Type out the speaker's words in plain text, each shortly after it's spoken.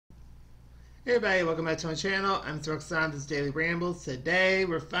Hey everybody, welcome back to my channel. I'm Roxanne, this is Daily Rambles. Today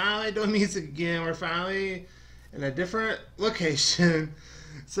we're finally doing music again. We're finally in a different location.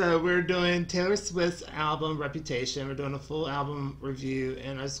 So we're doing Taylor Swift's album Reputation. We're doing a full album review,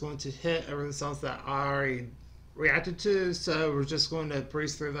 and I was going to hit over the songs that I already reacted to. So we're just going to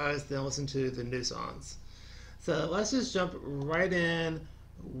breeze through those, then listen to the new songs. So let's just jump right in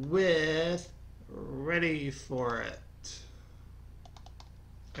with Ready for It.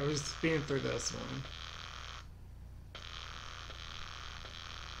 I was speeding through this one.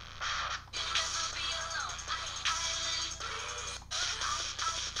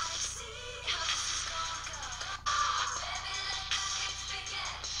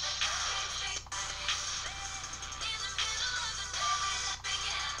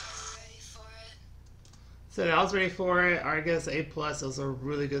 So I was ready for it. I guess A plus. It was a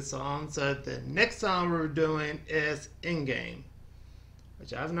really good song. So the next song we're doing is In Game,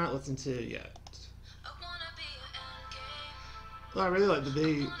 which I have not listened to yet. Well, I really like the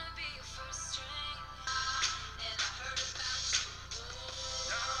beat.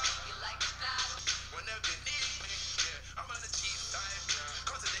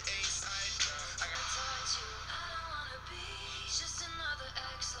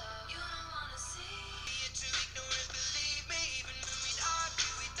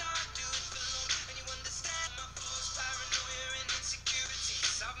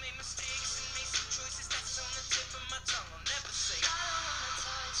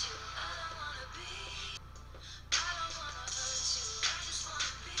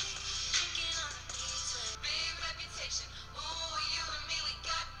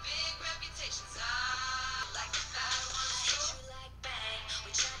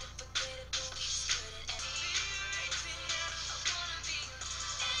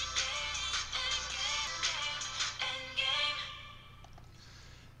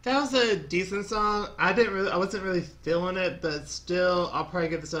 That was a decent song. I wasn't really feeling it, but still, I'll probably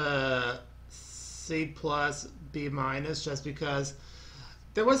give this a C plus, B minus, just because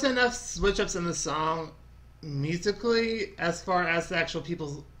there wasn't enough switch ups in the song musically as far as the actual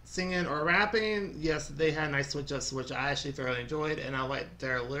people singing or rapping. Yes, they had nice switch ups, which I actually thoroughly enjoyed, and I liked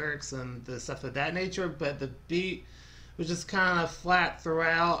their lyrics and the stuff of that nature. But the beat was just kind of flat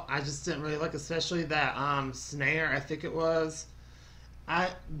throughout. I just didn't really like, especially that snare. I think it was. I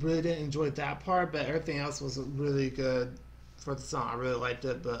really didn't enjoy that part, but everything else was really good for the song. I really liked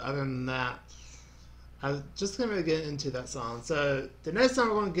it, but other than that, I was just gonna really get into that song. So the next song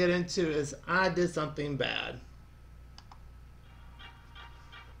we're gonna get into is "I Did Something Bad."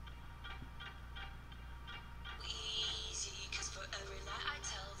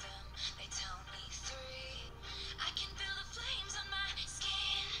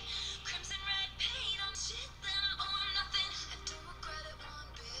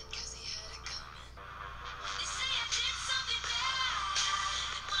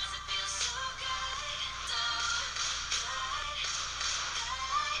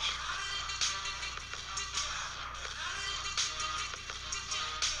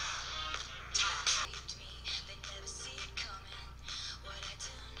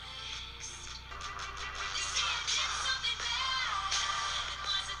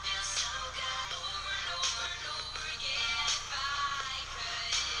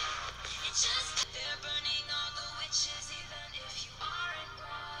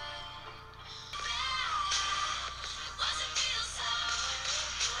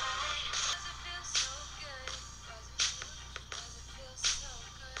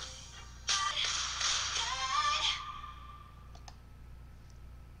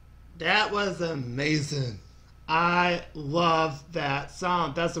 That was amazing. I love that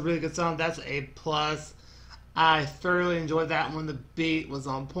song. That's a really good song. That's A plus. I thoroughly enjoyed that one. The beat was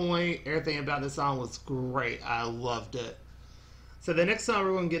on point. Everything about the song was great. I loved it. So the next song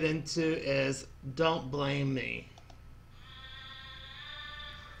we're going to get into is "Don't Blame Me."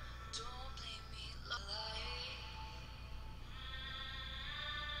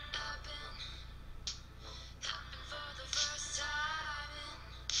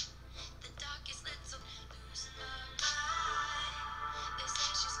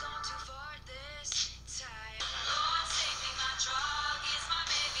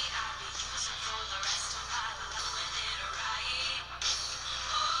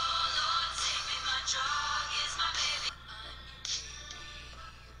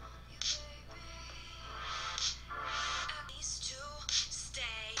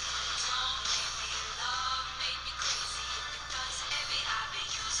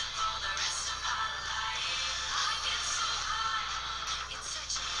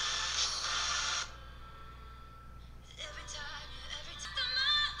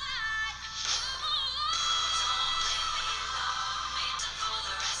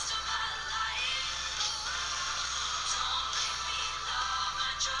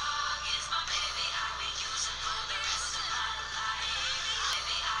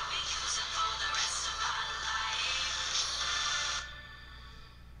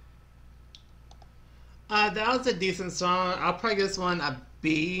 That was a decent song. I'll probably give this one a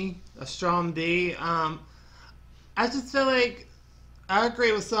B, a strong B. I just feel like I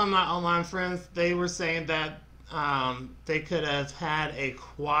agree with some of my online friends. They were saying that they could have had a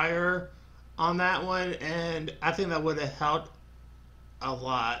choir on that one, and I think that would have helped a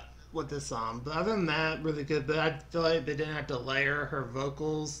lot with this song. But other than that, really good. But I feel like they didn't have to layer her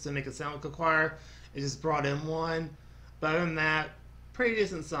vocals to make it sound like a choir. It just brought in one. But other than that, pretty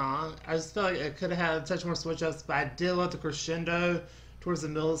decent song. I just feel like it could have had a touch more switch ups, but I did love the crescendo towards the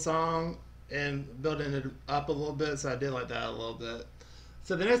middle of the song and building it up a little bit, so I did like that a little bit.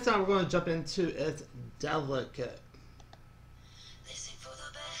 So the next song we're going to jump into is Delicate.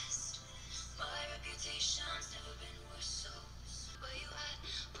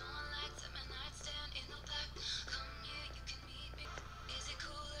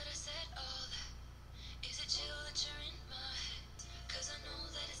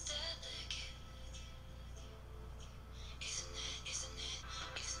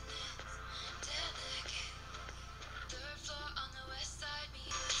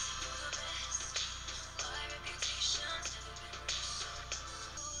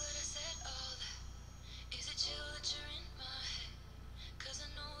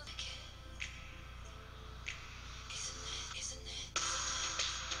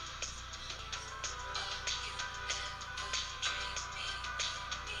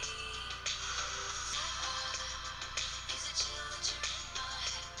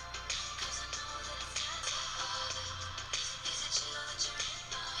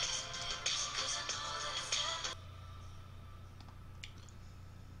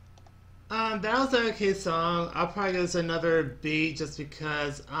 That was an okay song. I'll probably give this another B just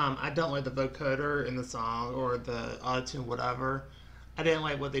because I don't like the vocoder in the song or the autotune, whatever. I didn't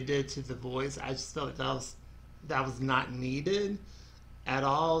like what they did to the voice. I just felt like that was not needed at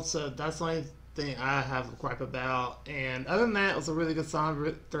all. So that's the only thing I have a gripe about. And other than that, it was a really good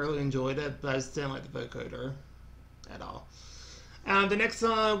song. Thoroughly enjoyed it, but I just didn't like the vocoder at all. The next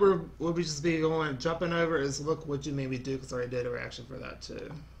song we'll be just be going jumping over is "Look What You Made Me Do" because I already did a reaction for that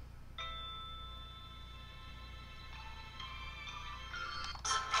too.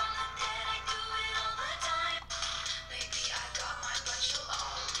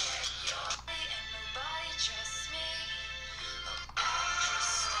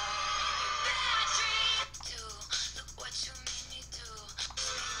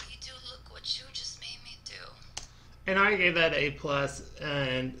 And I gave that an A plus.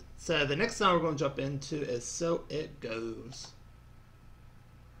 And so the next song we're going to jump into is "So It Goes."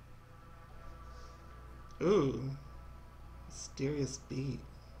 Ooh, mysterious beat.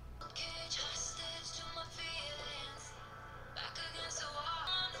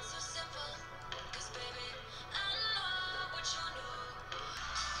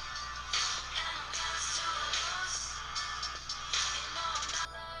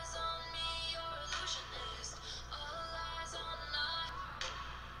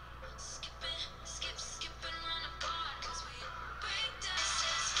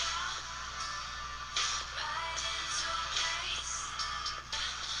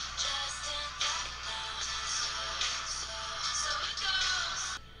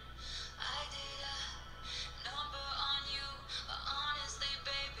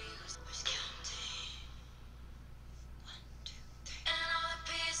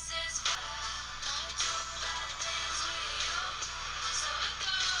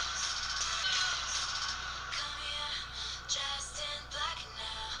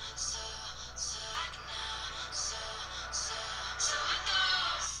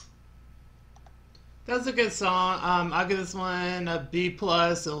 That's a good song. I'll give this one a B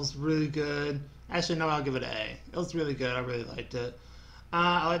plus. It was really good. Actually, no, I'll give it an A. It was really good. I really liked it.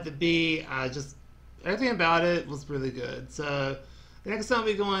 I like the B. Just everything about it was really good. So the next song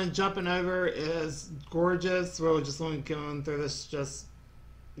we're going jumping over is "Gorgeous." Where we're just going through this, just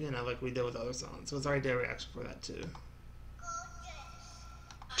like we did with other songs. So it's already did a reaction for that too.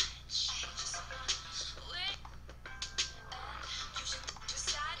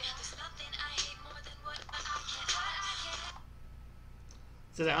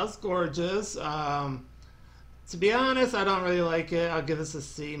 So that was "Gorgeous." To be honest, I don't really like it. I'll give this a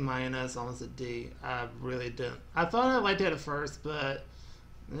C minus, almost a D. I really didn't. I thought I liked it at first, but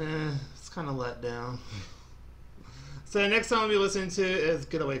it's kind of let down. So the next song we'll be listening to is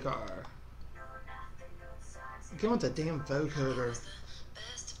 "Getaway Car." Get with the damn vocoder.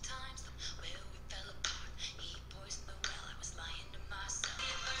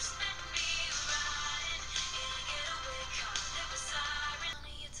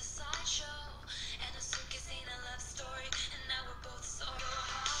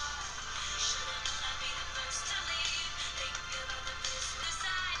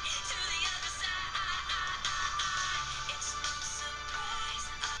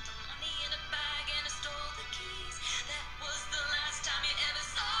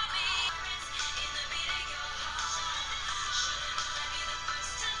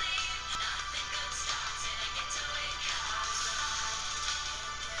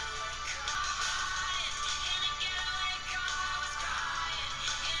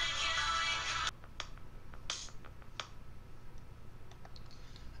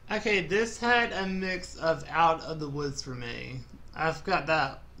 Okay, this had a mix of Out of the Woods for me. I've got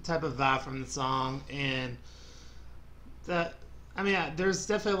that type of vibe from the song, and that, I mean, there's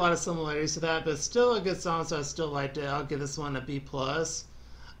definitely a lot of similarities to that, but it's still a good song, so I still liked it. I'll give this one a B plus.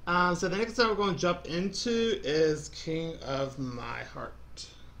 So the next song we're going to jump into is King of My Heart.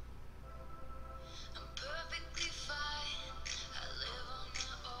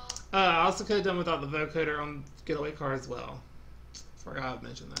 I also could have done without the vocoder on Getaway Car as well. Forgot to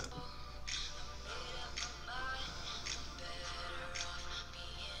mention that.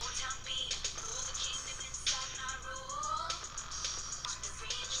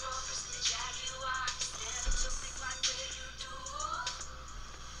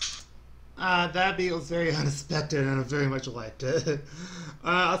 That beat was very unexpected, and I very much liked it.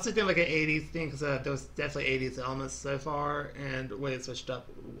 I was thinking like an 80s thing, because there was definitely 80s elements so far, and the way it switched up,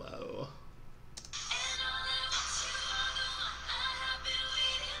 whoa.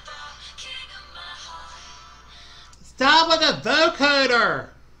 Stop with the vocoder!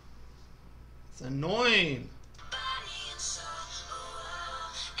 It's annoying.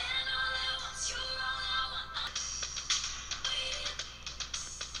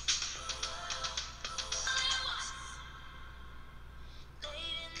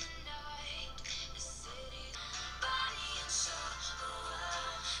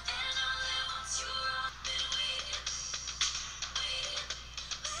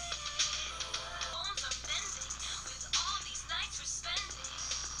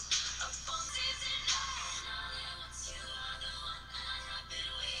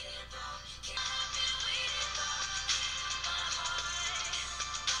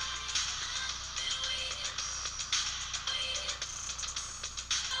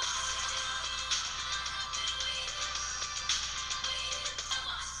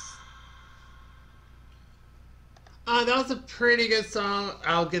 That was a pretty good song.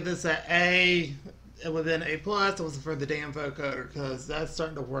 I'll give this an A within A plus. It was for the damn vocoder, because that's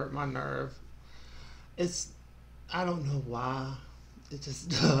starting to work my nerve. It's, I don't know why, it just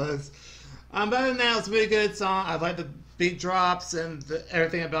does. But other than that, it's a really good song. I like the beat drops, and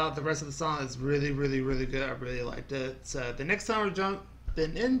everything about the rest of the song is really, really, really good. I really liked it. So the next song we're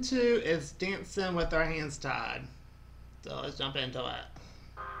jumping into is Dancing with Our Hands Tied. So let's jump into it.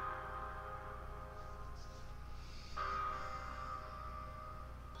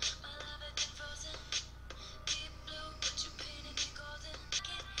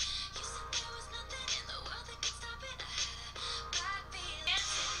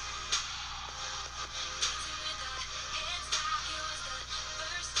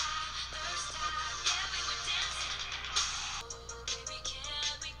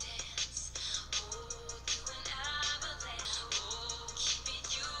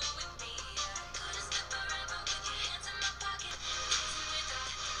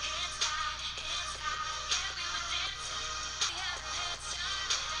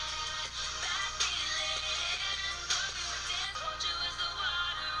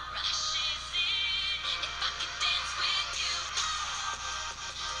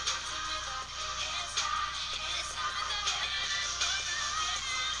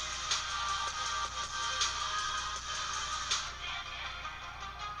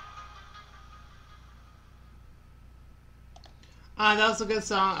 That was a good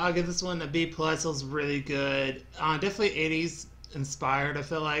song. I'll give this one a B plus. It was really good. Definitely 80s inspired. I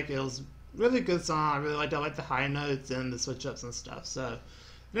feel like it was really good song. I really liked it. I like the high notes and the switch ups and stuff. So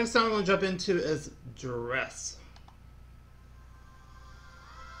the next song we're gonna jump into is Dress.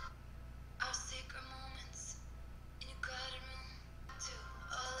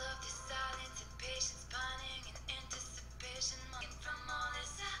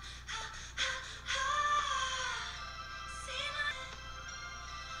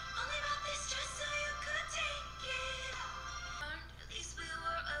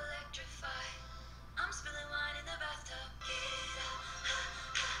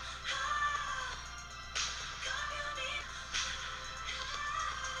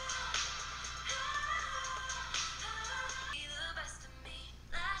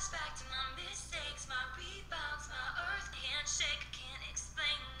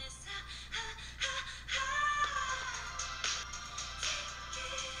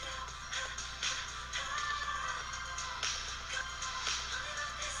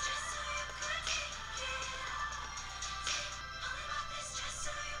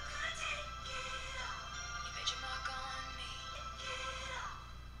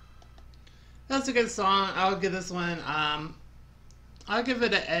 That's a good song. I'll give this one. I'll give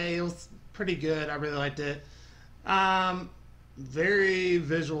it an A. It was pretty good. I really liked it. Very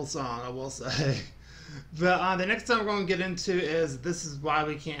visual song, I will say. But the next song we're going to get into is "This Is Why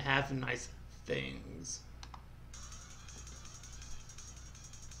We Can't Have Nice Things."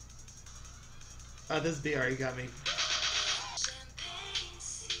 This beat already got me.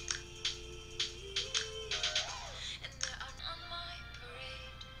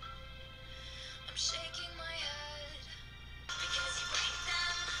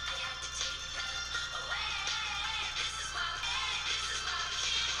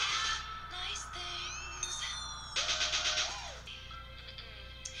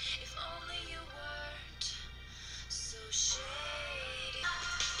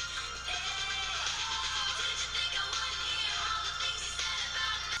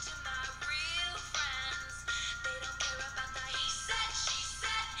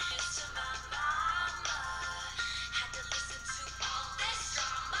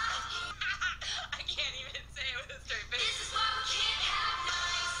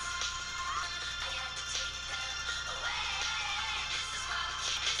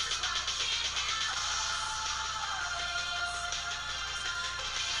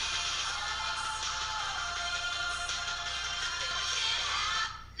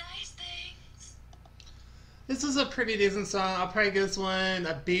 This is a pretty decent song. I'll probably give this one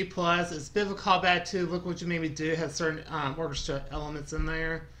a B plus. It's a bit of a callback to "Look What You Made Me Do." It has certain orchestra elements in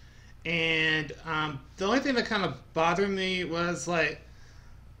there, and the only thing that kind of bothered me was like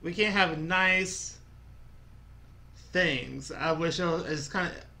we can't have nice things. I wish it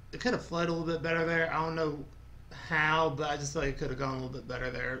could have flowed a little bit better there. I don't know how, but I just feel like it could have gone a little bit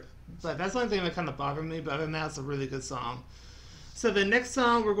better there. But that's the only thing that kind of bothered me. But other than that, it's a really good song. So the next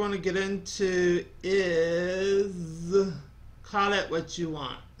song we're going to get into is "Call It What You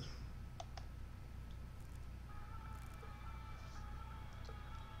Want."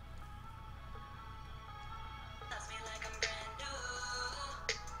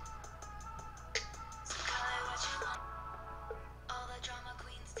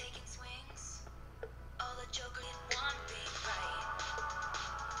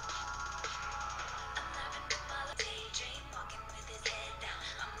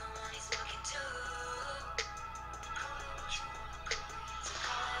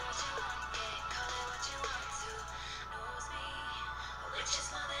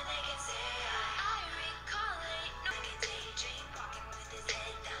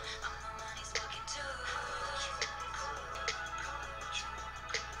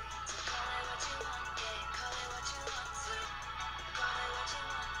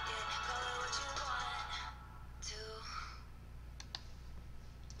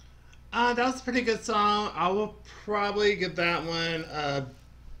 That was a pretty good song. I will probably give that one a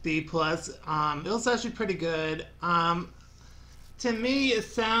B plus. It was actually pretty good. To me, it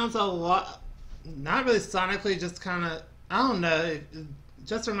sounds a lot, not really sonically, just kind of, I don't know, it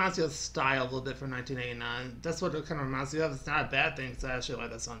just reminds me of style a little bit from 1989. That's what it kind of reminds me of. It's not a bad thing, because I actually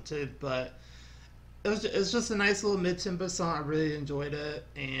like that song too, but it's just a nice little mid-tempo song. I really enjoyed it,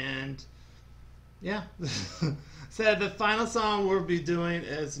 and yeah. So the final song we'll be doing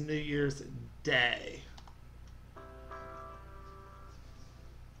is "New Year's Day."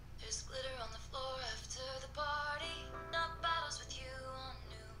 There's glitter on the floor after the party. Not battles with you on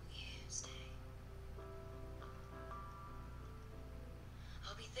New Year's Day.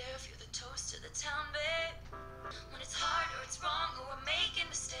 I'll be there if you're the toast to the town, babe. When it's hard or it's wrong or we're making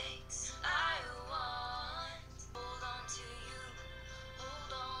mistakes, I want to hold on to you.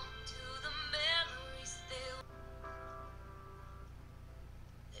 Hold on to the memories they'll.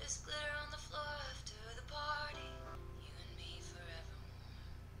 There's glitter on the floor after the party. You and me forevermore.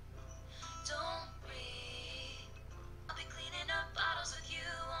 Don't breathe. I'll be cleaning up bottles with you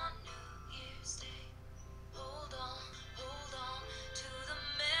on New Year's Day. Hold on to the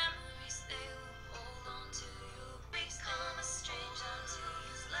memories they will hold on to you. Become a stranger until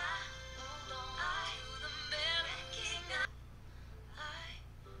you laugh. Hold on to the memories I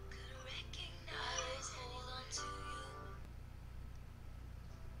could recognize. Hold on to you.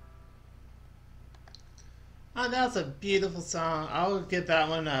 Oh, that was a beautiful song. I would give that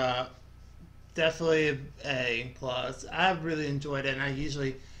one definitely A plus. I really enjoyed it, and I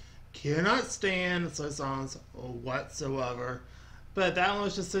usually cannot stand slow songs whatsoever. But that one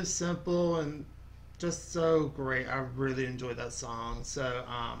was just so simple and just so great. I really enjoyed that song. So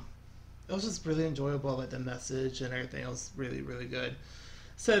it was just really enjoyable. Like the message and everything was really, really good.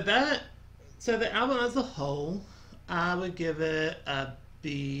 So the album as a whole, I would give it a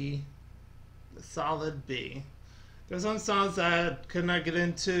B, a solid B. There's some songs I could not get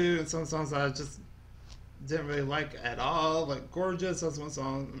into, and some songs I just didn't really like at all. Like "Gorgeous," that's one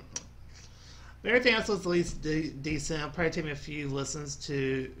song. But everything else was at least decent. It'll probably take me a few listens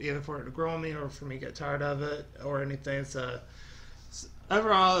to either for it to grow on me or for me to get tired of it or anything. So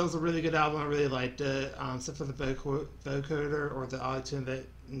overall, it was a really good album. I really liked it. Except for the vocoder or the auto-tune that,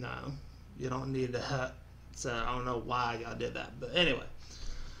 no, you don't need that. So I don't know why y'all did that. But anyway,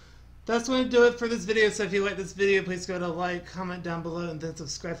 that's going to do it for this video. So if you like this video, please go to like, comment down below, and then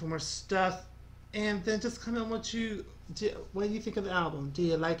subscribe for more stuff. And then just comment what do you think of the album. Do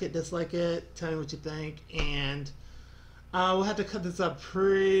you like it, dislike it? Tell me what you think. And we'll have to cut this up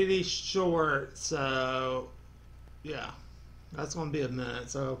pretty short. So yeah, that's going to be a minute.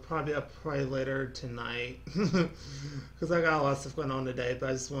 So probably later tonight. Because I got a lot of stuff going on today. But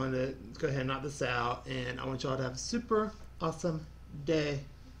I just wanted to go ahead and knock this out. And I want y'all to have a super awesome day.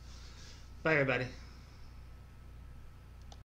 Bye, everybody.